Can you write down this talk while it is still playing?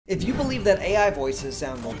If you believe that AI voices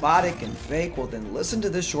sound robotic and fake, well then listen to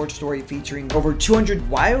this short story featuring over 200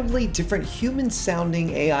 wildly different human-sounding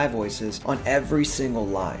AI voices on every single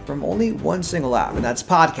line from only one single app, and that's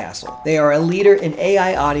Podcastle. They are a leader in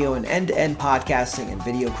AI audio and end-to-end podcasting and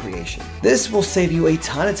video creation. This will save you a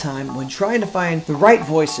ton of time when trying to find the right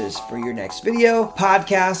voices for your next video,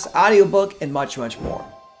 podcast, audiobook, and much, much more.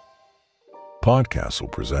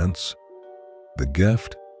 Podcastle presents The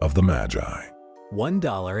Gift of the Magi.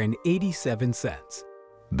 $1.87.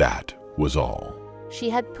 That was all. She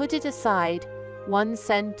had put it aside, 1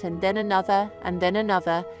 cent and then another,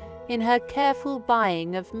 in her careful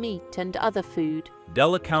buying of meat and other food.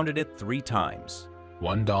 Della counted it 3 times.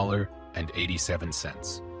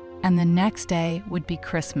 $1.87. And the next day would be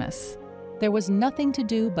Christmas. There was nothing to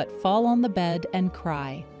do but fall on the bed and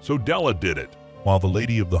cry. So Della did it. While the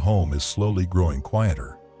lady of the home is slowly growing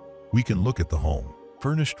quieter, we can look at the home.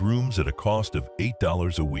 Furnished rooms at a cost of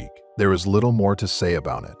 $8 a week. There is little more to say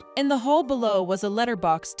about it. In the hall below was a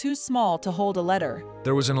letterbox too small to hold a letter.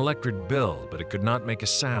 There was an electric bill, but it could not make a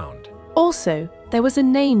sound. Also, there was a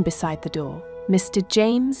name beside the door, Mr.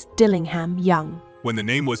 James Dillingham Young. When the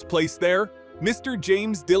name was placed there, Mr.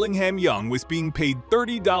 James Dillingham Young was being paid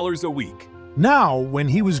 $30 a week. Now, when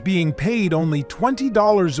he was being paid only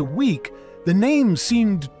 $20 a week, the name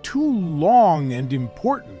seemed too long and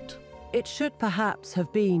important. It should perhaps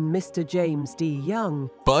have been Mr. James D. Young.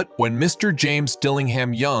 But when Mr. James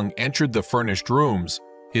Dillingham Young entered the furnished rooms,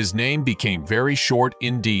 his name became very short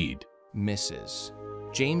indeed. Mrs.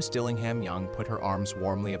 James Dillingham Young put her arms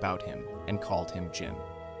warmly about him and called him Jim.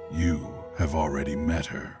 You have already met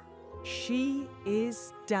her. She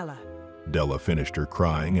is Della. Della finished her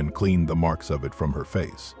crying and cleaned the marks of it from her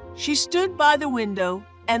face. She stood by the window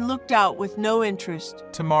and looked out with no interest.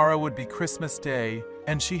 Tomorrow would be Christmas Day,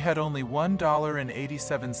 and she had only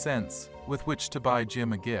 $1.87 with which to buy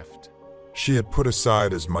Jim a gift. She had put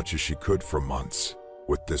aside as much as she could for months,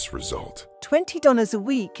 with this result. $20 a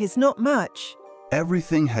week is not much.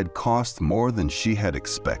 Everything had cost more than she had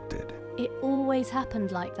expected. It always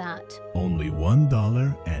happened like that. Only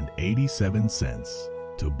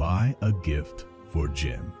 $1.87 to buy a gift for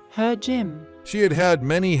Jim. Her Jim. She had had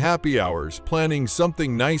many happy hours planning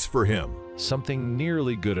something nice for him. Something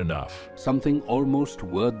nearly good enough. Something almost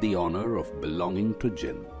worth the honor of belonging to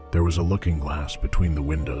Jim. There was a looking glass between the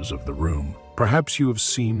windows of the room. Perhaps you have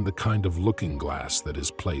seen the kind of looking glass that is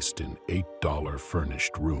placed in $8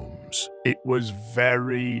 furnished rooms. It was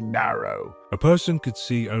very narrow. A person could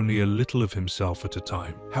see only a little of himself at a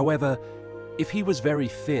time. However, if he was very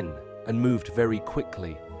thin and moved very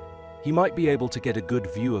quickly, he might be able to get a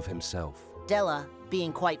good view of himself. Della,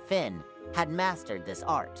 being quite thin, had mastered this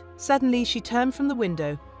art. Suddenly she turned from the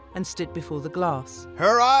window and stood before the glass.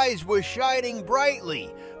 Her eyes were shining brightly,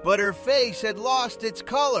 but her face had lost its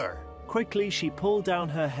color. Quickly she pulled down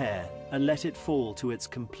her hair and let it fall to its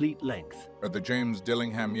complete length. The James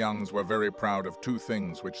Dillingham Youngs were very proud of 2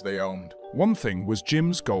 things which they owned. One thing was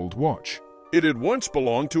Jim's gold watch. It had once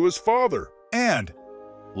belonged to his father. And,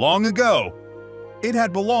 long ago, it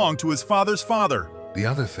had belonged to his father's father. The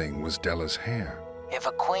other thing was Della's hair. If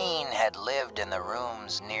a queen had lived in the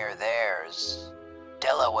rooms near theirs,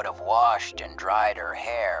 Della would have washed and dried her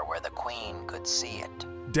hair where the queen could see it.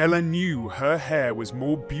 Della knew her hair was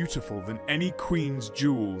more beautiful than any queen's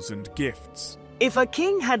jewels and gifts. If a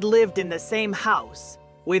king had lived in the same house,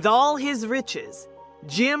 with all his riches,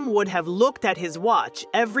 Jim would have looked at his watch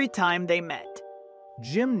every time they met.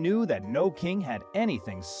 Jim knew that no king had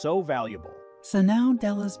anything so valuable. So now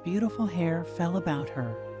Della's beautiful hair fell about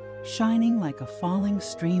her, shining like a falling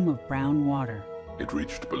stream of brown water. It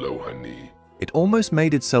reached below her knee. It almost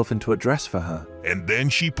made itself into a dress for her. And then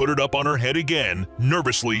she put it up on her head again,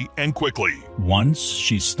 nervously and quickly. Once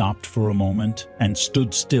she stopped for a moment and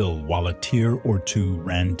stood still while a tear or two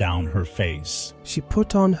ran down her face. She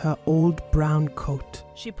put on her old brown coat.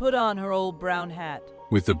 She put on her old brown hat.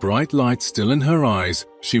 With the bright light still in her eyes,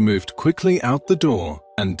 she moved quickly out the door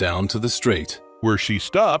and down to the street. Where she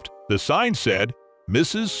stopped, the sign said,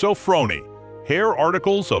 Mrs. Sofroni, hair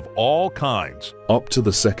articles of all kinds. Up to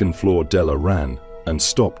the 2nd floor Della ran and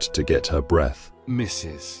stopped to get her breath.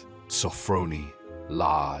 Mrs. Sofroni,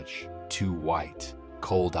 large, too white,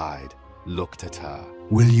 cold-eyed, looked at her.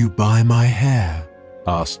 Will you buy my hair?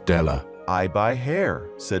 Asked Della. I buy hair,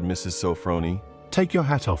 said Mrs. Sofroni. Take your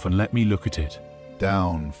hat off and let me look at it.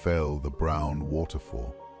 Down fell the brown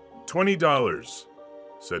waterfall. $20,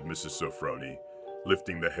 said Mrs. Sofroni,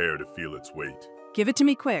 lifting the hair to feel its weight. Give it to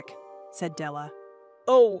me quick, said Della.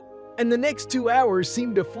 Oh, and the next 2 hours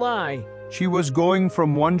seemed to fly. She was going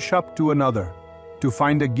from one shop to another to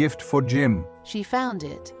find a gift for Jim. She found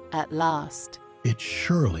it at last. It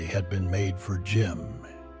surely had been made for Jim,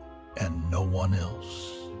 and no one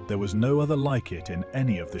else. There was no other like it in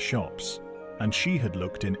any of the shops, and she had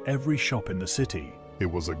looked in every shop in the city. It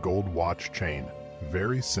was a gold watch chain,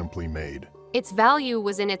 very simply made. Its value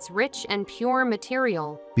was in its rich and pure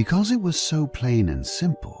material. Because it was so plain and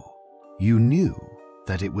simple, you knew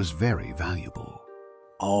that it was very valuable.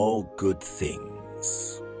 All good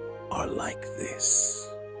things are like this.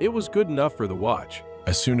 It was good enough for the watch.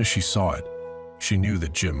 As soon as she saw it, she knew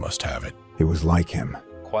that Jim must have it. It was like him.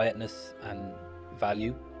 Quietness and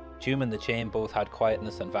value. Jim and the chain both had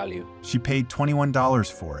quietness and value. She paid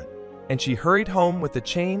 $21 for it. And she hurried home with the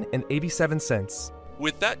chain and 87 cents.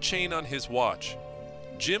 With that chain on his watch,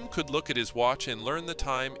 Jim could look at his watch and learn the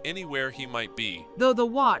time anywhere he might be. Though the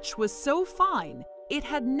watch was so fine, it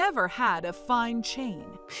had never had a fine chain.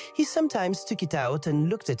 He sometimes took it out and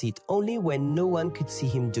looked at it only when no one could see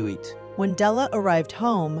him do it. When Della arrived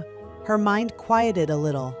home, her mind quieted a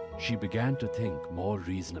little. She began to think more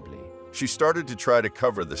reasonably. She started to try to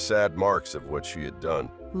cover the sad marks of what she had done.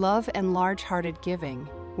 Love and large-hearted giving,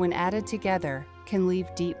 when added together, can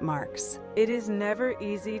leave deep marks. It is never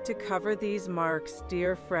easy to cover these marks,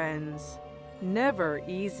 dear friends. Never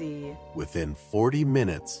easy. Within 40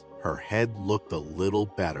 minutes, her head looked a little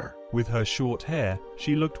better. With her short hair,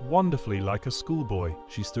 she looked wonderfully like a schoolboy.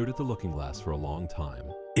 She stood at the looking glass for a long time.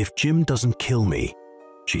 If Jim doesn't kill me,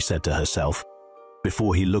 she said to herself,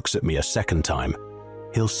 before he looks at me a second time,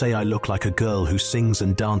 he'll say I look like a girl who sings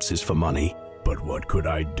and dances for money. But what could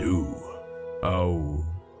I do? Oh.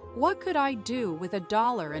 What could I do with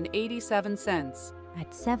 $1.87?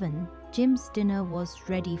 At 7, Jim's dinner was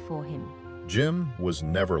ready for him. Jim was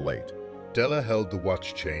never late. Della held the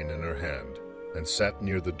watch chain in her hand and sat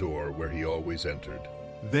near the door where he always entered.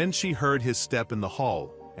 Then she heard his step in the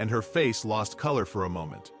hall, and her face lost color for a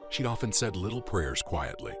moment. She'd often said little prayers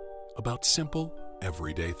quietly about simple,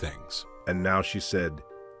 everyday things. And now she said,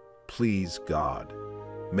 "Please, God,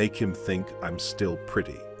 make him think I'm still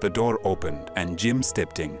pretty." The door opened and Jim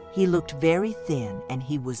stepped in. He looked very thin and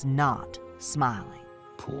he was not smiling.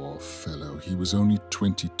 Poor fellow, he was only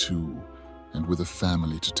 22 and with a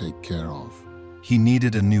family to take care of. He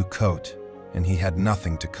needed a new coat, and he had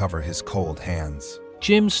nothing to cover his cold hands.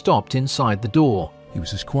 Jim stopped inside the door. He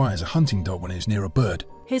was as quiet as a hunting dog when he was near a bird.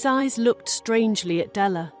 His eyes looked strangely at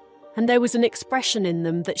Della, and there was an expression in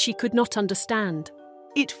them that she could not understand.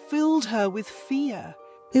 It filled her with fear.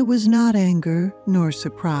 It was not anger, nor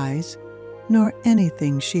surprise, nor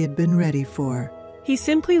anything she had been ready for. He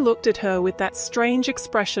simply looked at her with that strange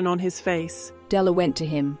expression on his face. Della went to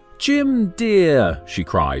him. "Jim, dear," she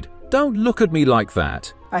cried, "don't look at me like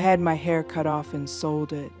that." I had my hair cut off and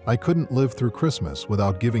sold it. I couldn't live through Christmas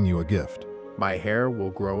without giving you a gift. My hair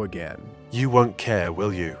will grow again. You won't care,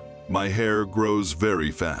 will you? My hair grows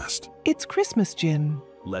very fast. It's Christmas, Jim.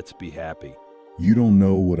 Let's be happy. You don't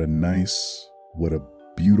know what a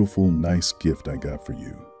beautiful, nice gift I got for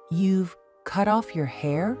you. You've cut off your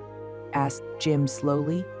hair? Asked Jim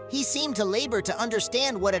slowly. He seemed to labor to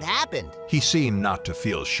understand what had happened. He seemed not to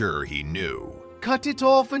feel sure he knew. Cut it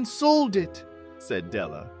off and sold it, said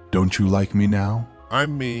Della. Don't you like me now?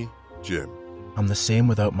 I'm me, Jim. I'm the same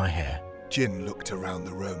without my hair. Jim looked around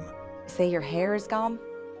the room. Say your hair is gone,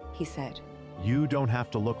 he said. You don't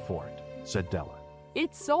have to look for it, said Della.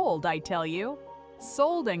 It's sold, I tell you.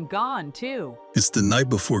 Sold and gone, too. It's the night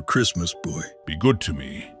before Christmas, boy. Be good to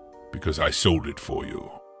me, because I sold it for you.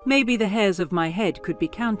 Maybe the hairs of my head could be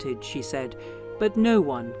counted, she said, but no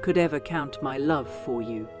one could ever count my love for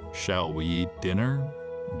you. Shall we eat dinner,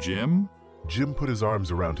 Jim? Jim put his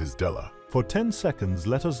arms around his Della. For 10 seconds,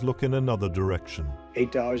 let us look in another direction.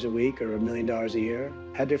 $8 a week or $1 million a year?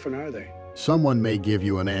 How different are they? Someone may give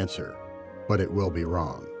you an answer, but it will be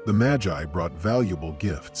wrong. The Magi brought valuable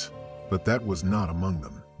gifts, but that was not among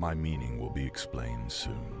them. My meaning will be explained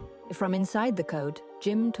soon. From inside the coat,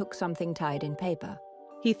 Jim took something tied in paper.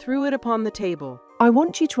 He threw it upon the table. I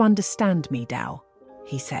want you to understand me, Dow,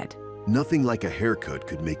 he said. Nothing like a haircut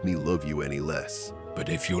could make me love you any less. But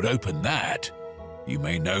if you'd open that, you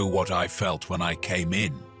may know what I felt when I came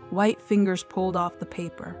in. White fingers pulled off the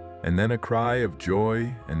paper. And then a cry of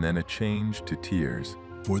joy, and then a change to tears.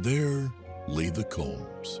 For there lay the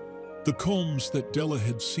combs that Della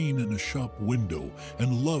had seen in a shop window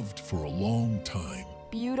and loved for a long time.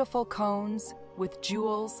 Beautiful cones with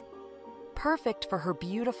jewels, perfect for her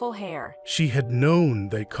beautiful hair. She had known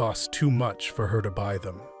they cost too much for her to buy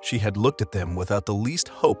them. She had looked at them without the least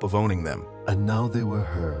hope of owning them. And now they were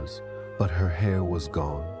hers, but her hair was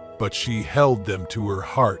gone. But she held them to her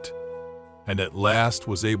heart, and at last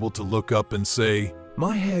was able to look up and say,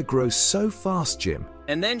 "My hair grows so fast, Jim."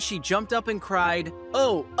 And then she jumped up and cried,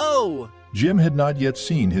 "Oh, oh!" Jim had not yet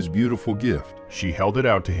seen his beautiful gift. She held it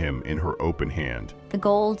out to him in her open hand. The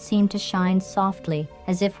gold seemed to shine softly,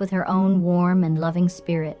 as if with her own warm and loving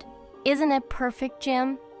spirit. Isn't it perfect,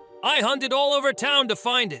 Jim? I hunted all over town to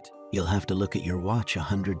find it. You'll have to look at your watch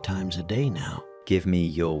 100 times a day now. Give me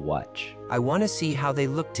your watch. I want to see how they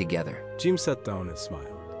look together. Jim sat down and smiled.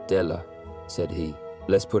 Della, said he,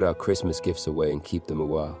 let's put our Christmas gifts away and keep them a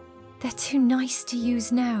while. They're too nice to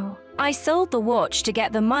use now. I sold the watch to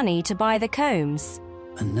get the money to buy the combs.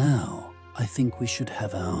 And now, I think we should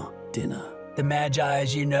have our dinner. The Magi,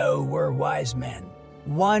 as you know, were wise men.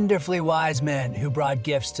 Wonderfully wise men who brought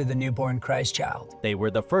gifts to the newborn Christ child. They were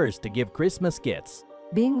the first to give Christmas gifts.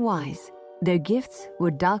 Being wise, their gifts were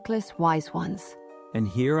doubtless wise ones. And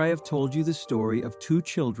here I have told you the story of two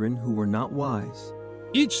children who were not wise.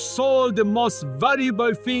 Each sold the most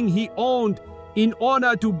valuable thing he owned in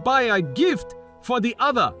order to buy a gift for the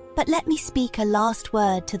other. But let me speak a last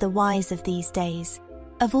word to the wise of these days.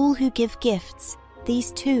 Of all who give gifts,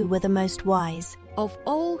 these two were the most wise. Of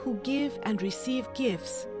all who give and receive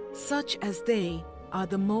gifts, such as they are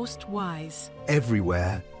the most wise.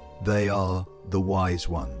 Everywhere, they are the wise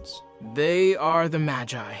ones. They are the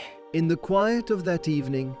Magi. In the quiet of that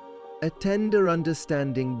evening, a tender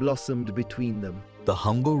understanding blossomed between them. The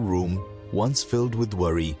humble room, once filled with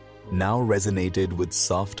worry, now resonated with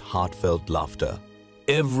soft, heartfelt laughter.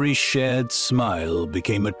 Every shared smile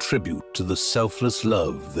became a tribute to the selfless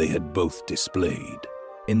love they had both displayed.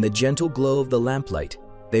 In the gentle glow of the lamplight,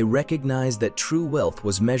 they recognized that true wealth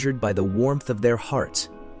was measured by the warmth of their hearts,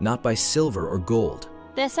 not by silver or gold.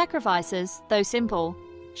 Their sacrifices, though simple,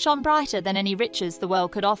 shone brighter than any riches the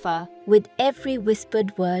world could offer. With every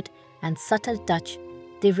whispered word and subtle touch,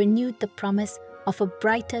 they renewed the promise of a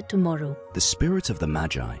brighter tomorrow. The spirit of the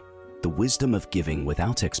Magi, the wisdom of giving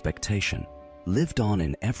without expectation, lived on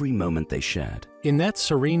in every moment they shared. In that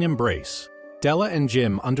serene embrace, Della and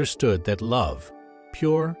Jim understood that love,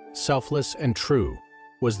 pure, selfless, and true,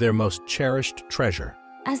 was their most cherished treasure.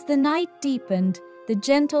 As the night deepened, the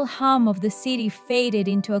gentle hum of the city faded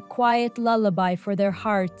into a quiet lullaby for their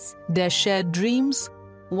hearts. Their shared dreams,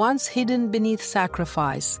 once hidden beneath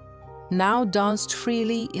sacrifice, now danced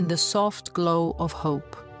freely in the soft glow of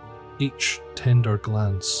hope. Each tender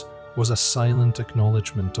glance was a silent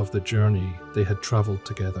acknowledgement of the journey they had traveled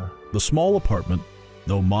together. The small apartment,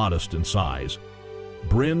 though modest in size,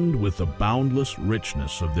 brimmed with the boundless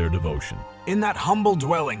richness of their devotion. In that humble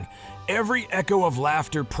dwelling, every echo of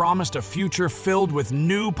laughter promised a future filled with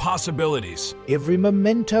new possibilities. Every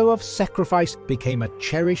memento of sacrifice became a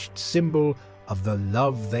cherished symbol of the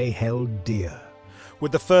love they held dear.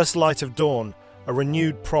 With the first light of dawn, a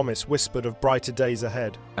renewed promise whispered of brighter days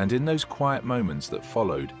ahead. And in those quiet moments that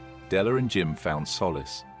followed, Della and Jim found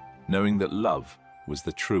solace, knowing that love was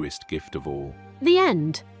the truest gift of all. The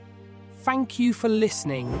end. Thank you for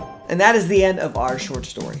listening. And that is the end of our short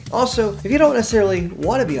story. Also, if you don't necessarily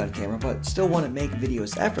want to be on camera but still want to make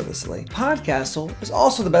videos effortlessly, Podcastle is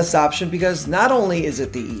also the best option because not only is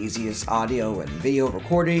it the easiest audio and video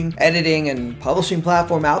recording, editing, and publishing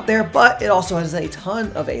platform out there, but it also has a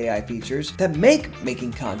ton of AI features that make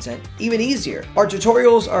making content even easier. Our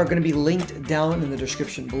tutorials are going to be linked down in the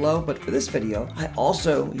description below, but for this video, I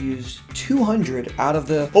also used 200 out of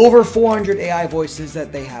the over 400 AI voices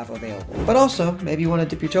that they have available. But also, maybe you want to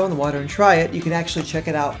dip your toe in the water and try it, you can actually check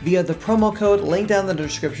it out via the promo code linked down in the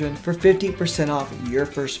description for 50% off your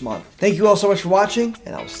first month. Thank you all so much for watching,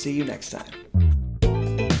 and I'll see you next time.